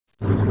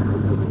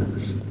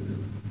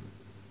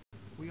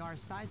are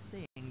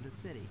sightseeing the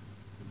city.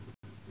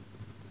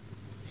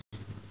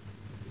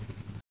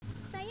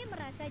 Saya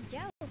merasa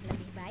jauh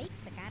lebih baik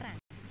sekarang.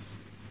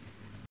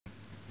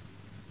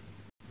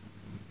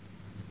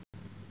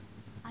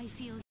 I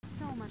feel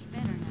so much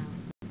better now.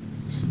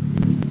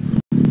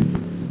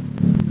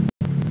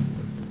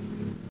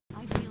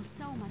 I feel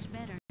so much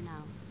better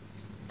now.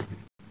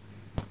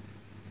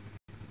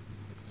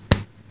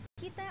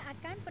 Kita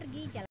akan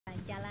pergi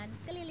jalan-jalan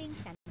keliling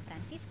San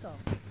Francisco.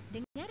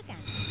 Dengarkan.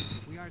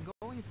 We are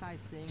going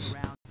sightseeing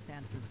around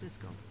San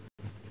Francisco.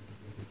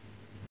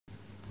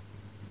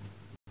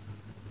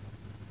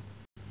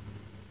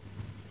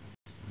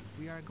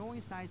 We are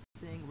going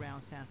sightseeing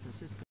around San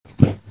Francisco.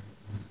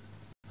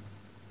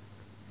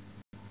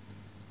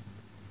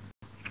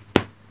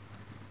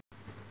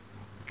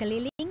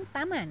 Keliling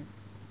taman.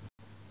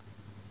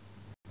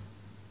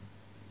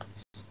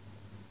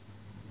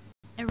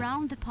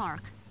 Around the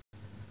park.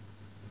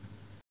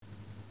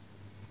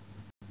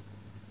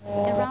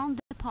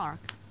 Around the park.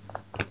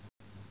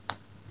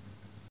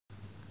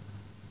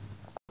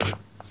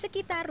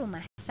 Sekitar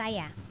rumah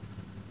saya.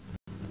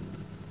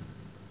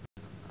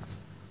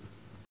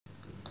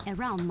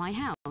 Around my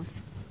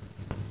house.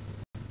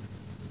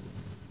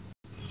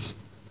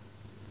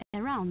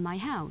 Around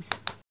my house.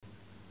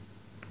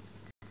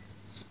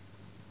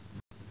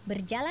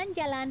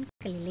 Berjalan-jalan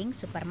keliling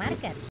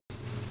supermarket.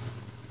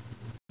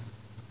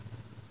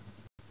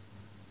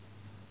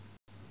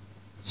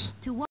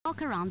 To walk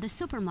around the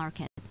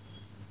supermarket.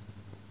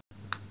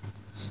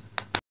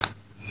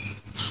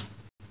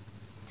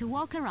 To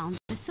walk around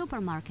the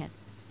supermarket.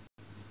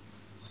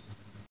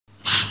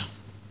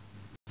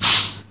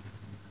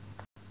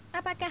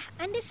 Apakah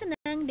Anda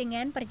senang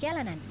dengan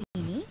perjalanan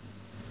ini?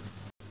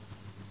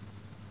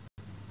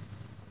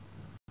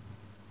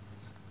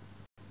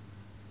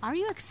 Are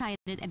you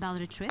excited about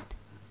the trip?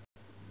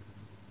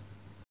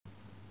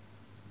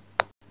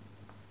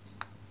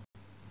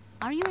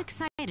 Are you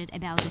excited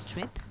about the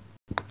trip?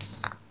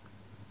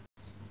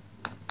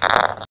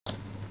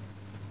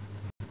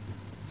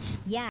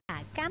 Ya,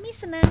 kami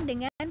senang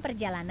dengan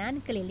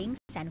perjalanan keliling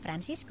San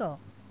Francisco.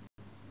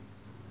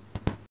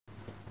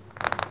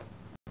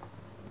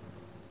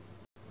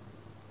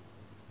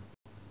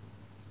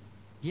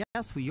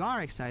 Yes, we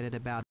are excited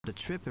about the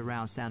trip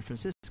around San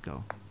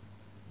Francisco.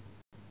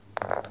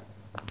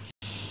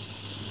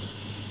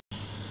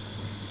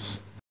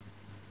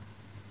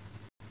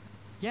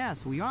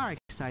 Yes, we are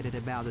excited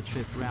about the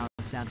trip around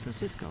San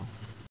Francisco.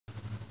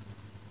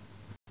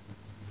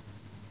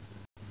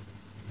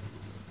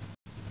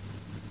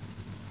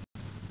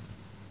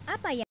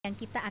 Apa yang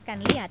kita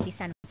akan lihat di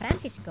San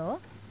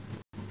Francisco?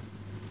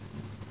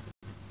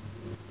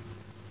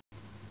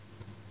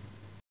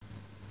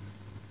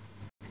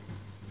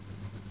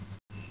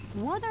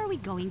 What are we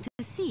going to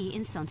see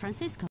in San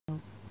Francisco?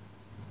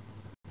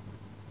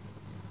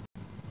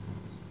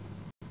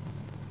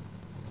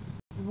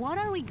 What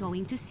are we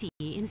going to see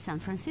in San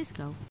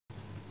Francisco?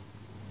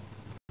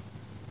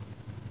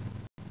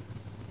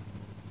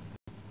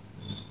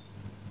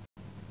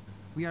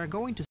 We are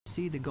going to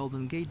see the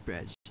Golden Gate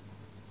Bridge.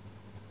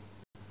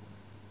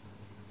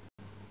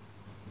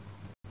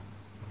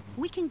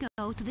 We can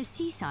go to the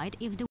seaside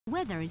if the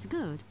weather is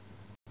good.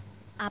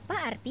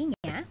 Apa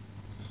artinya?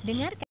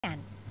 Dengarkan.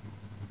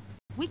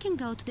 We can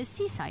go to the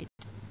seaside.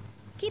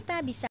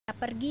 Kita bisa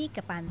pergi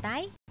ke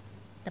pantai,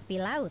 tepi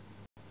laut.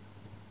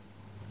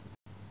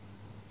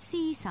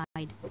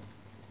 Seaside.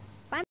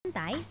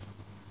 Pantai,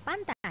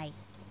 pantai.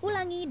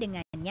 Ulangi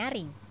dengan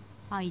nyaring.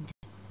 I'd.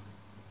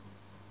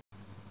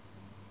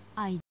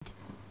 I'd.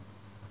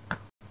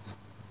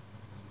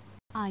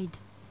 I'd.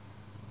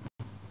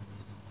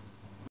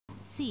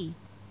 Sea.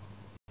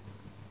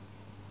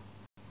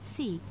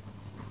 Sea.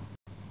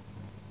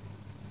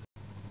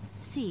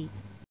 Sea.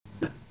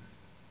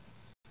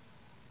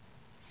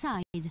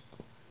 Side.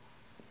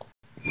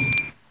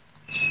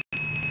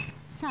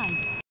 Side.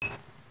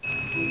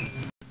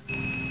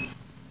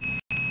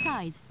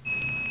 Side.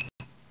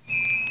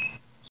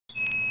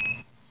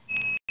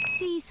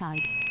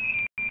 Seaside.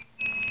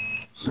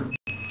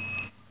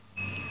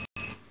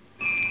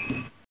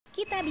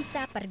 Kita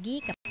bisa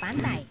pergi ke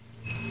pantai.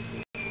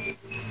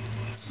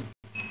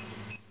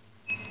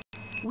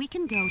 We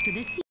can go to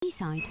the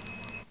seaside.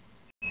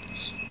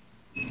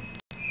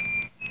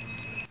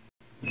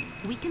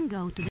 We can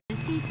go to the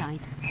seaside.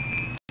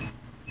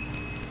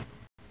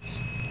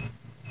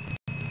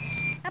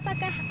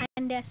 Apakah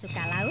Anda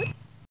suka laut?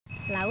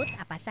 Laut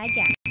apa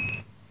saja?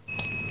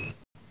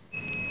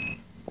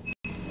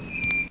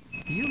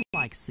 Do you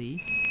like sea?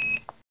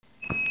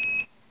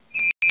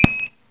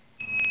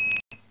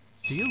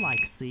 Do you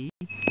like sea?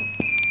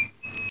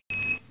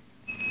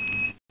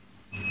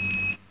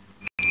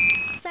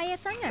 Saya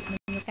sangat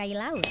menyukai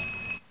laut.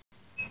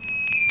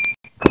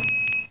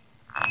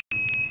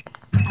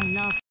 I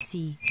love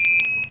sea.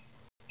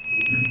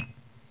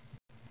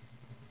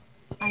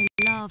 I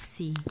love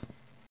sea.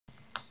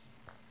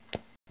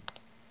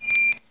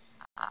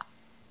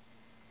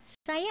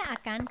 Saya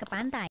akan ke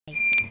pantai.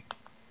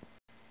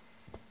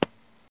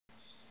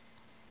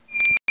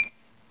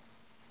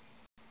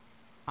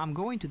 I'm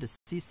going to the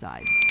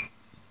seaside.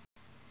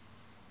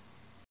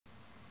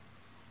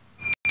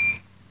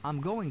 I'm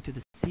going to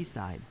the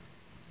seaside.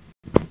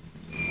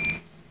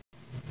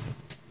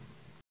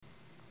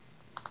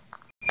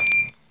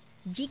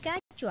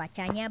 Jika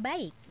cuacanya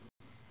baik.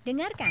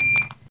 Dengarkan.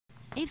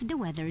 If the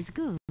weather is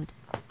good.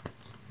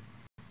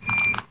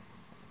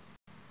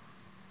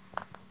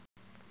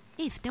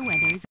 If the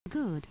weather is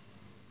good.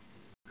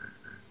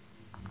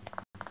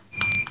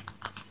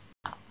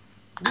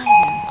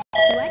 Weather.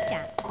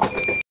 Cuaca.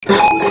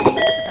 Guru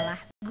setelah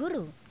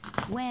guru.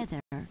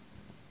 Weather.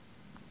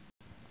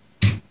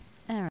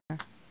 Air.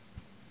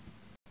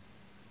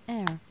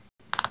 Air.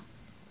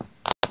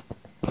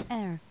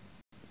 Air.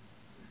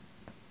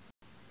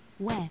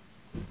 Where.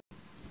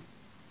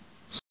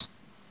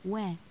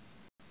 Where.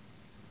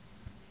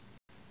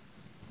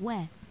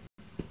 Where.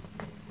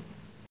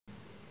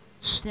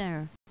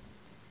 There.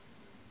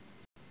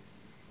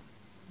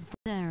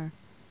 There.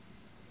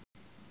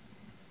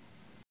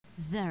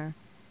 There.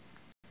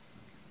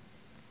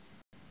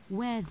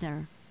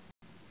 Weather.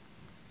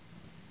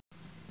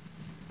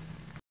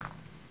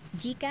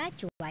 Jika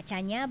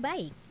cuacanya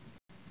baik.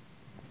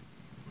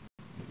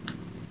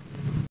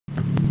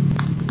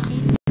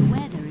 If the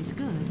weather is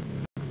good.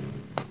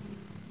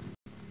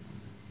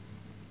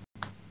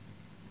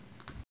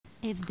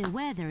 If the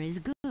weather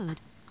is good.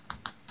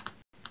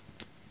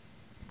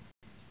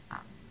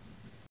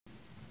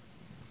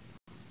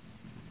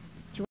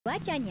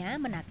 Cuacanya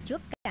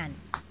menakjubkan.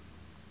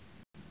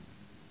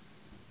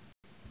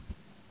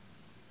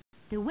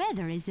 The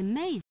weather is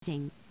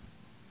amazing.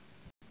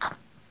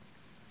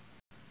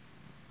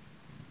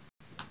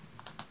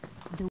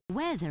 The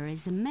weather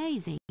is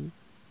amazing.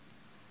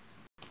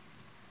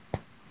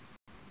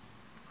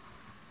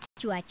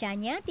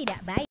 Cuacanya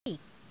tidak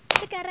baik.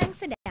 Sekarang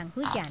sedang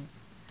hujan.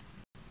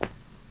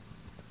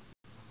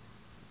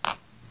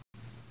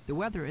 The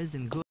weather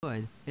isn't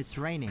good. It's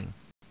raining.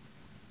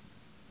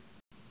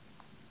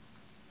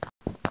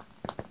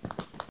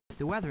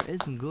 The weather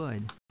isn't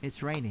good.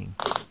 It's raining.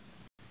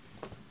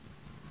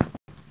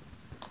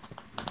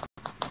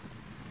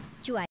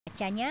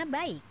 Cuacanya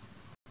baik.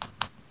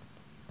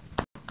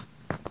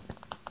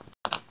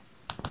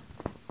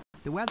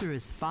 The weather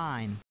is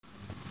fine.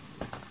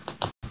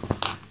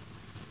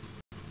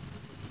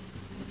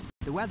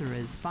 The weather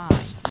is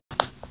fine.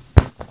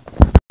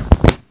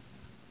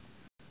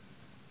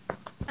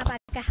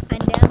 Apakah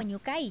Anda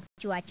menyukai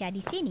cuaca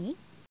di sini?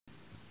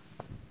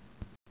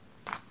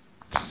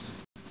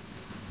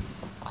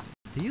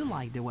 Do you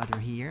like the weather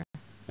here?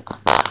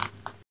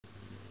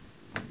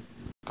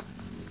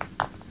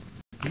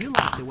 Do you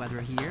like the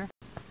weather here?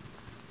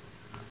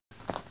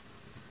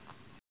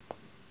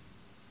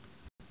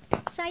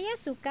 Saya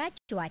suka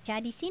cuaca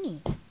di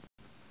sini.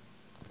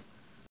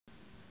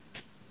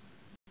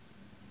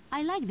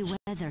 I like the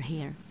weather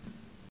here.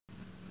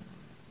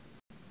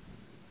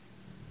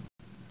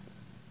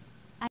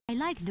 I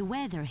like the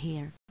weather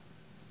here.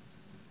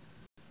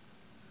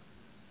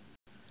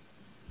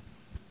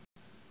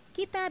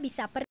 Kita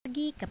bisa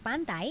pergi ke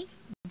pantai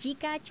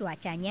jika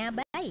cuacanya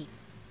baik.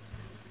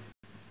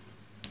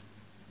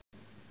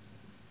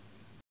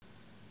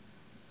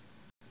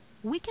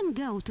 We can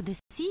go to the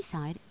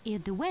seaside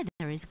if the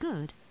weather is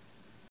good.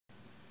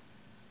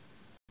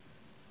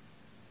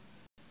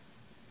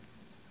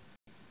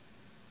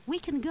 We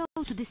can go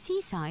to the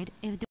seaside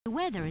if the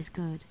weather is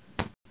good.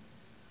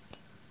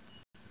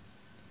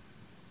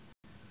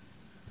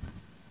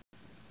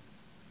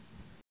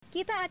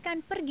 Kita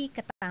akan pergi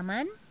ke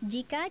taman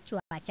jika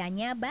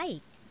cuacanya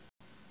baik.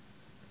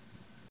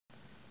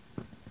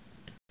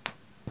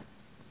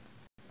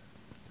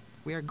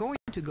 We are going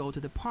to go to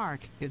the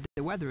park if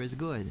the weather is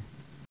good.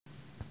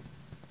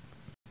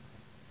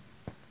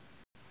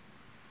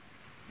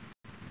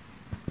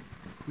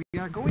 We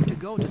are going to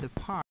go to the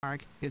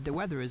park if the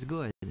weather is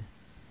good.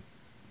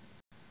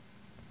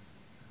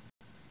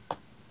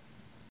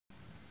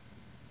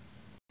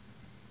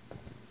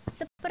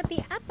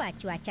 Seperti apa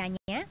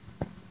cuacanya?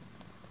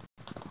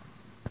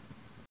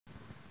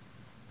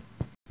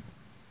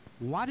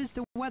 What is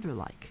the weather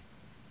like?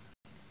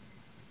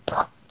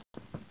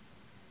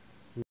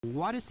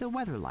 What is the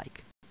weather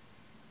like?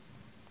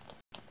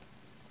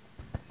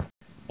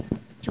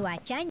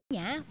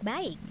 Cuacanya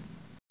baik.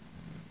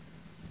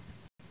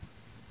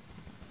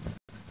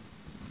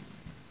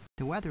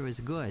 The weather is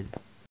good.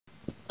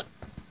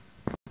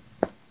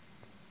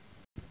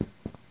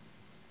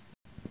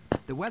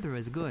 The weather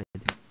is good.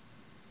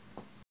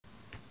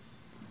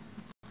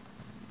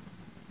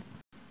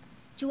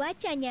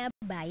 Cuacanya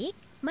baik,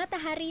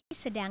 matahari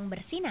sedang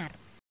bersinar.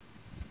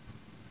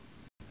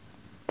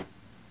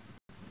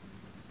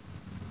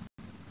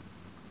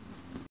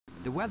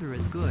 The weather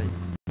is good.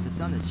 The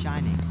sun is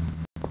shining.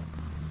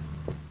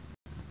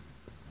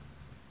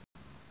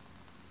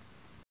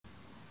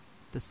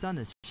 The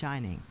sun is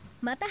shining.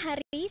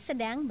 Matahari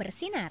sedang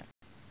bersinar.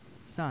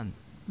 Sun.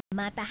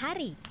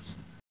 Matahari.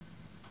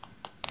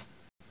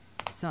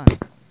 Sun.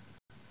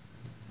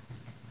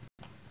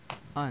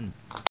 Un.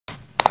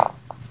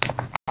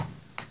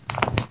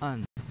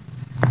 Un.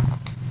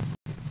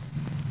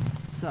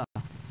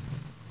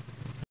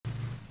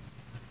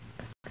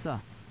 Sa.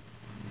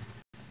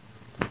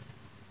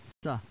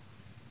 Sa.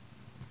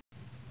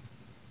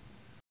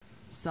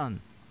 Sun.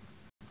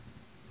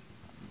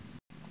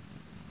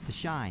 To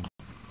shine.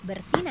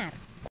 Bersinar.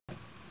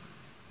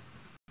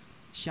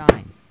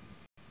 Shine.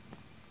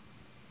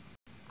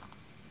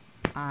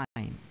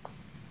 Ein.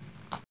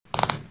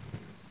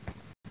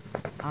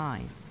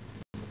 Ein.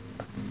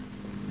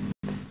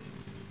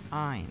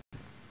 Ein.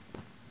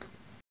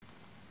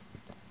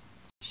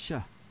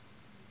 Sh.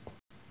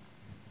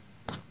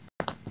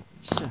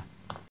 Sh.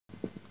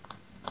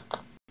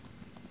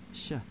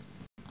 Sh.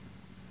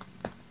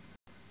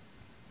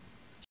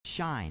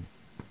 Shine.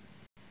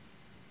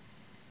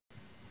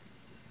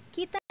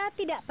 Kita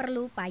tidak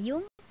perlu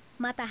payung,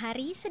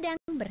 matahari sedang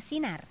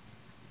bersinar.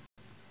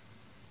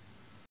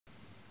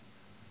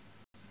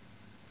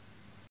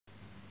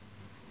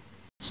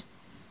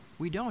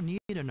 We don't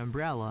need an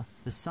umbrella,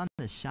 the sun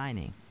is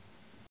shining.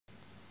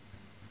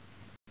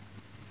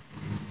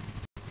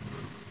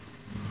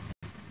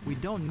 We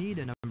don't need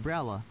an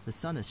umbrella, the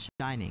sun is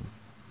shining.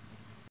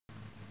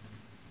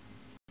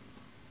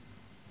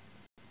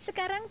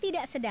 Sekarang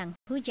tidak sedang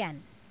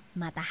hujan,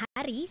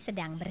 matahari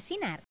sedang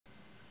bersinar.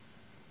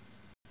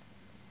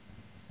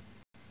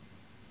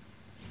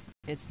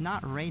 It's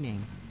not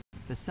raining,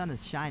 the sun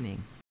is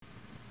shining.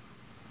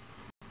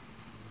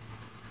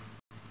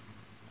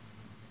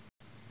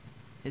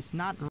 It's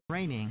not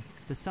raining,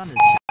 the sun is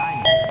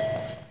shining.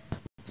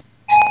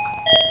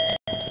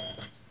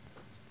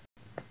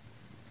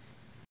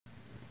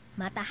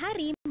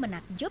 Matahari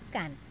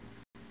menakjubkan.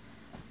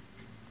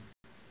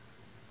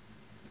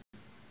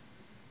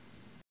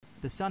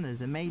 The sun is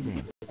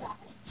amazing.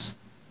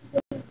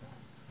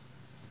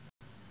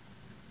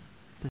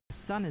 The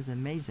sun is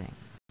amazing.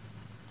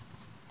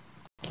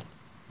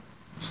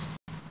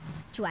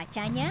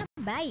 Cuacanya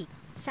baik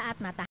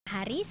saat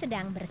matahari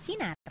sedang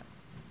bersinar.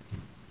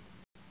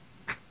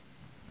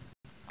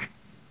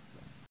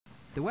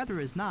 The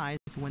weather is nice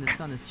when the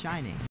sun is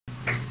shining.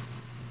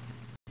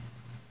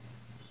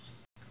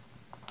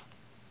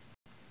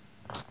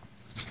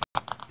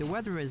 The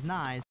weather is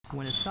nice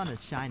when the sun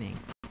is shining.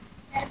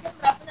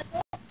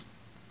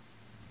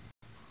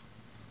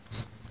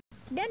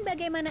 Dan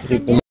bagaimana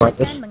Anda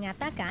akan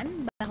mengatakan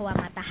bahwa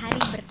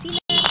matahari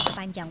bersinar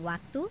sepanjang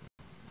waktu?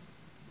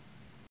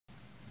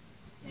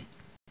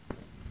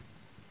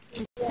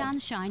 The sun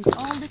shines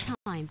all the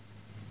time.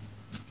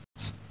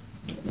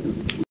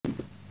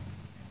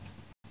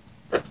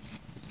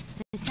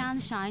 The sun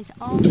shines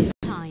all the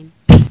time.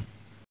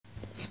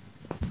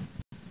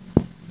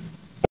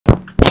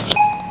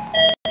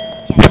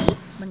 Jadi,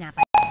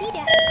 mengapa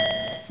tidak?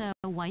 So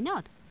why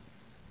not?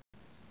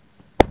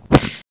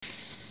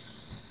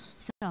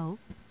 So.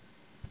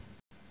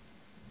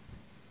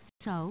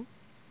 So.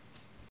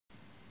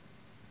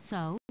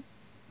 So.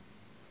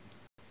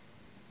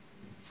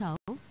 So.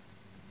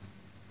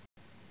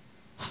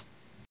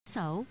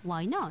 So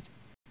why not?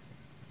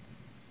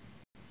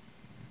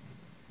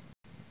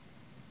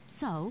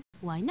 So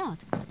why not?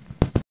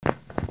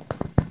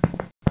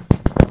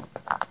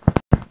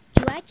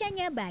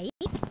 Cuacanya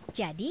baik,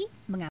 jadi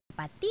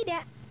mengapa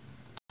tidak?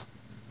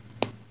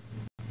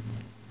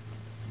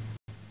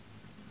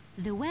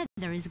 The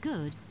weather is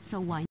good,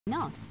 so why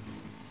not?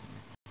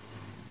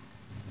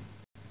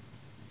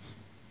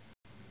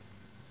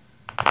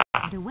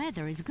 The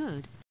weather is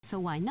good, so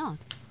why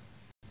not?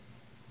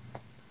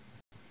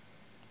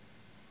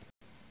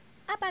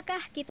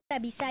 Apakah kita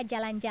bisa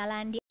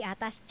jalan-jalan di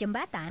atas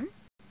jembatan?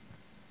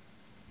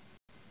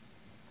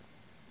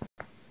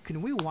 Can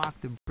we walk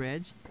the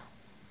bridge?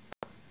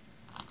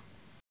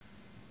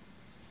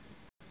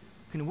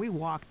 Can we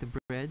walk the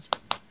bridge?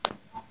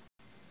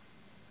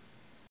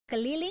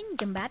 Keliling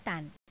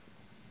jembatan.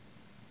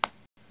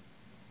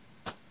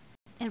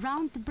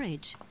 Around the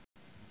bridge.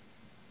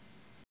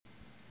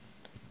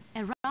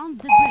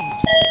 Around the bridge.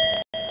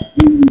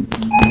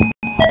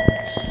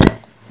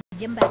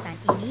 Jembatan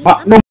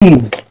ini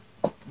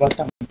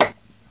Batang.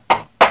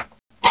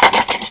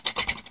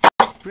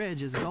 This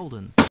bridge is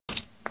golden.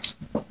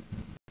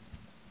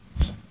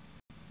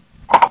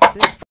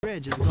 This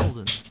bridge is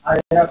golden.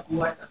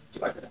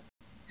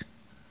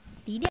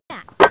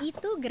 tidak,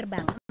 itu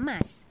gerbang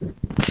emas.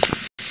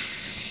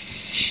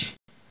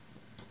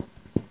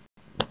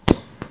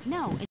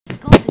 No, it's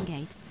Golden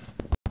Gate.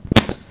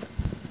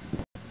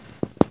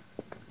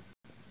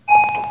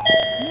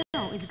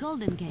 No, it's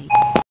Golden Gate.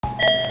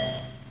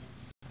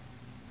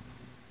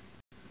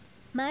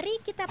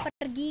 Mari kita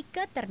pergi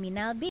ke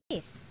terminal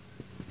bis.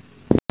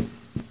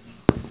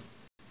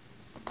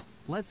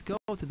 Let's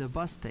go to the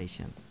bus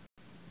station.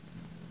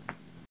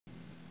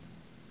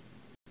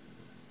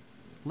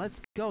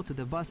 Let's go to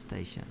the bus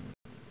station.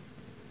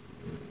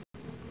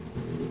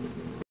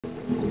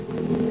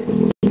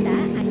 Kita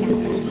akan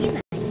pergi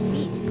naik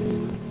bis.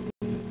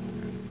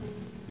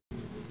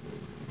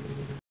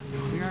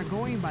 We are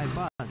going by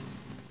bus.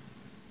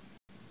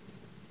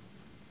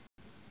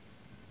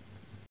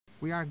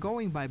 We are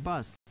going by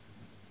bus.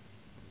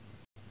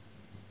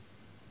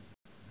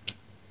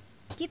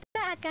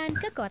 Kita akan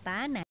ke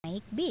kota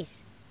naik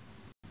bis.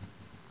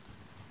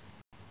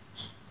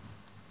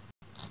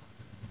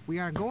 We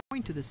are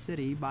going to the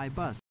city by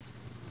bus.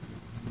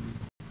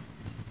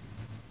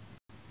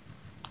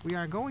 We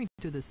are going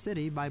to the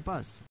city by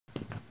bus.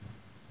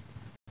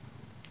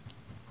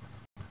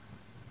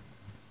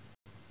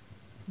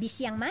 Bis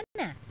yang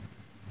mana?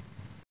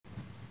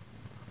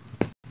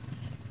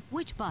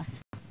 Which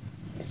bus?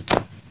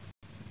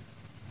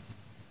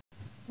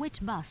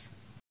 Which bus?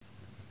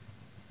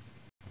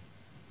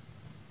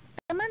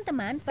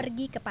 Teman-teman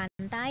pergi ke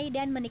pantai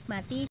dan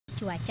menikmati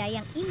cuaca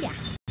yang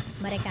indah.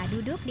 Mereka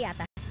duduk di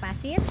atas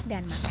pasir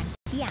dan makan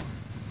siang.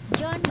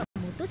 John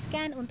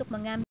memutuskan untuk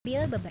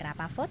mengambil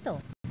beberapa foto.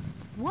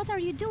 What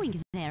are you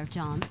doing there,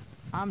 John?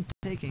 I'm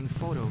taking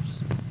photos.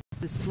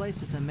 This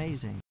place is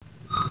amazing.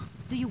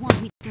 Do you want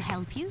me to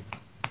help you?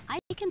 I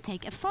can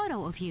take a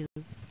photo of you.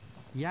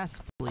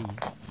 Yes,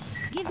 please.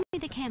 Give me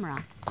the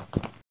camera.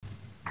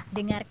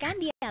 Dengarkan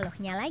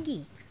dialognya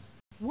lagi.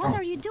 What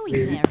are you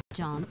doing there,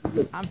 John?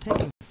 I'm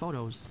taking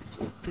photos.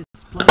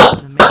 This place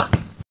is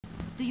amazing.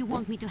 Do you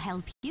want me to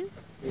help you?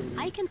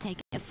 I can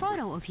take a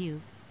photo of you.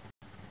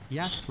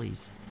 Yes,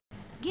 please.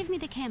 Give me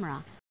the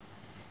camera.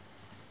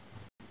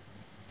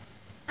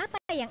 Apa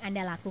yang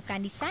Anda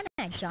lakukan di sana,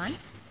 John?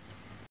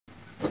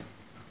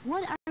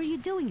 What are you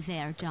doing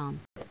there,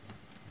 John?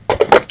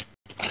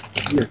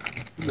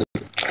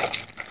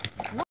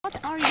 What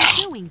are you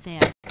doing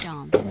there,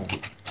 John?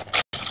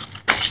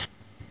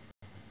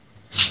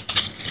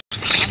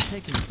 I'm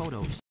taking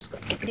photos.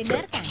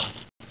 Dengarkan.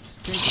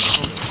 Taking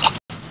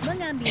photos.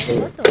 Mengambil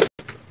foto.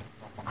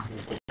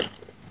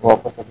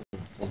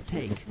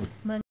 Take.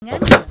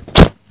 Mengambil.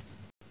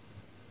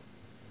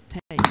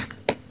 Take.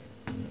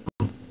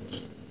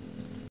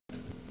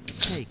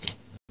 Take.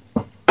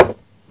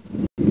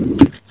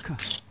 K.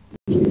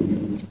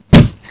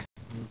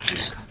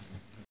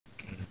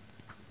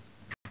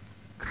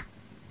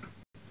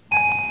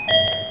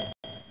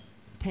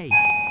 Take.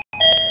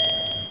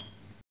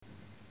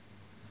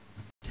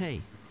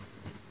 Take.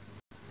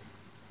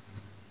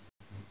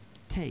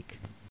 Take.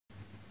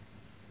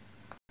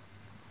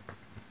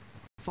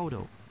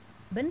 Photo.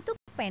 Bentuk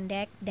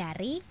pendek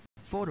dari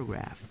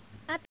Photograph.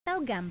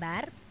 atau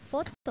gambar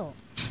foto.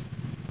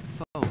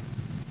 Fo.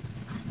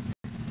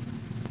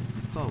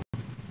 Fo.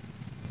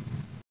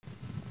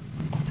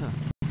 T.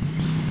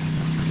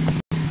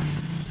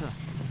 T.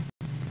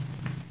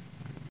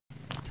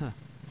 T.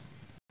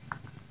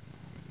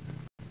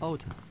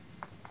 Ota.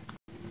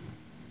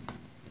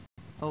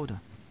 Oda.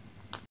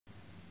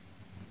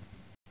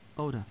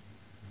 Oda.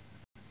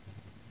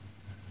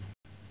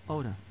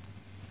 Oda.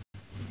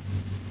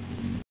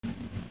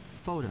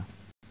 Photo.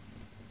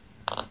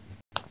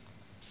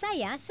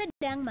 Saya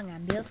sedang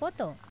mengambil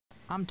foto.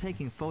 I'm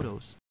taking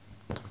photos.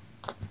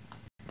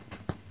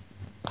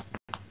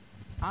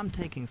 I'm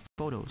taking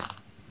photos.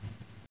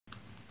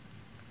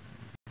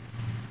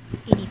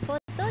 Ini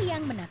foto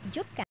yang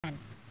menakjubkan.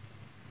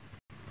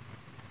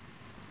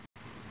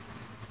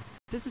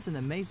 This is an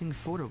amazing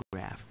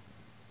photograph.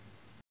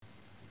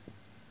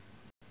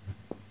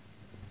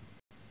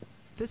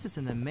 This is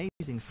an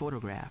amazing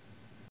photograph.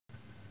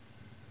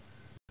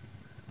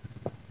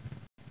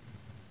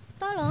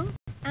 Tolong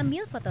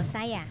ambil foto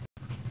saya.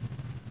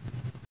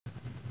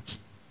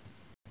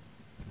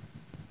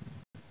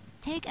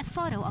 Take a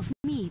photo of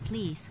me,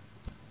 please.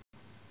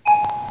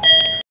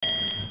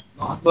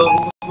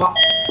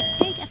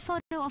 Take a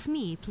photo of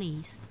me,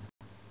 please.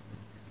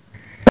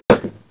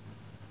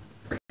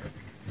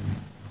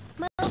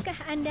 Maukah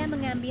Anda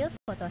mengambil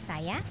foto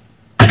saya?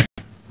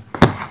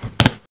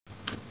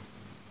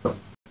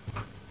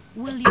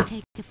 Will you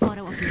take a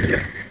photo of me?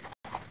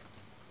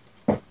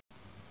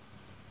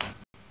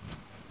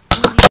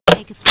 Will you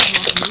take a photo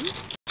of me?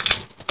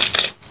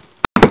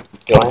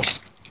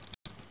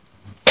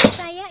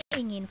 Saya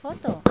ingin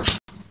foto.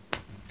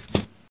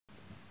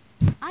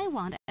 I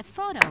want a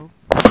photo.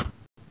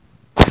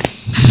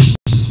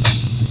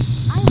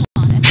 I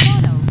want a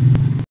photo.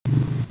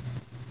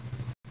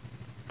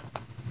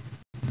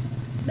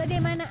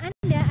 Bagaimana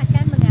Anda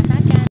akan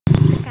mengatakan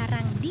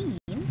sekarang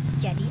dingin,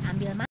 jadi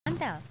ambil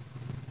mantel?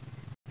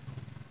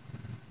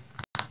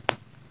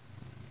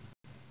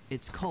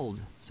 It's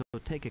cold, so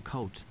take a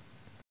coat.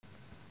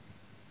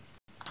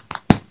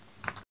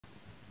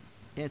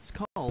 It's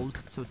cold,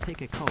 so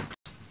take a coat.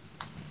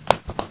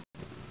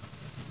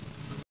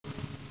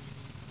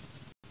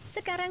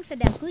 Sekarang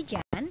sedang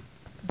hujan,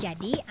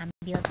 jadi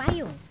ambil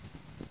payung.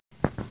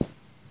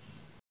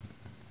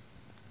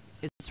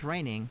 It's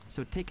raining,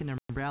 so take an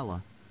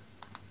umbrella.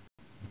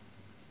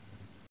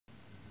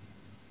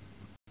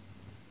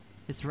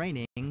 It's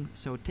raining,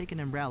 so take an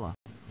umbrella.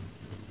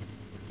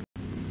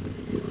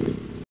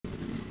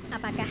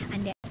 Apakah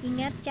Anda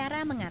ingat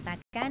cara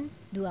mengatakan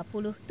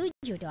 $27?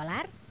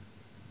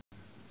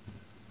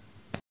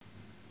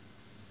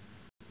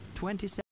 27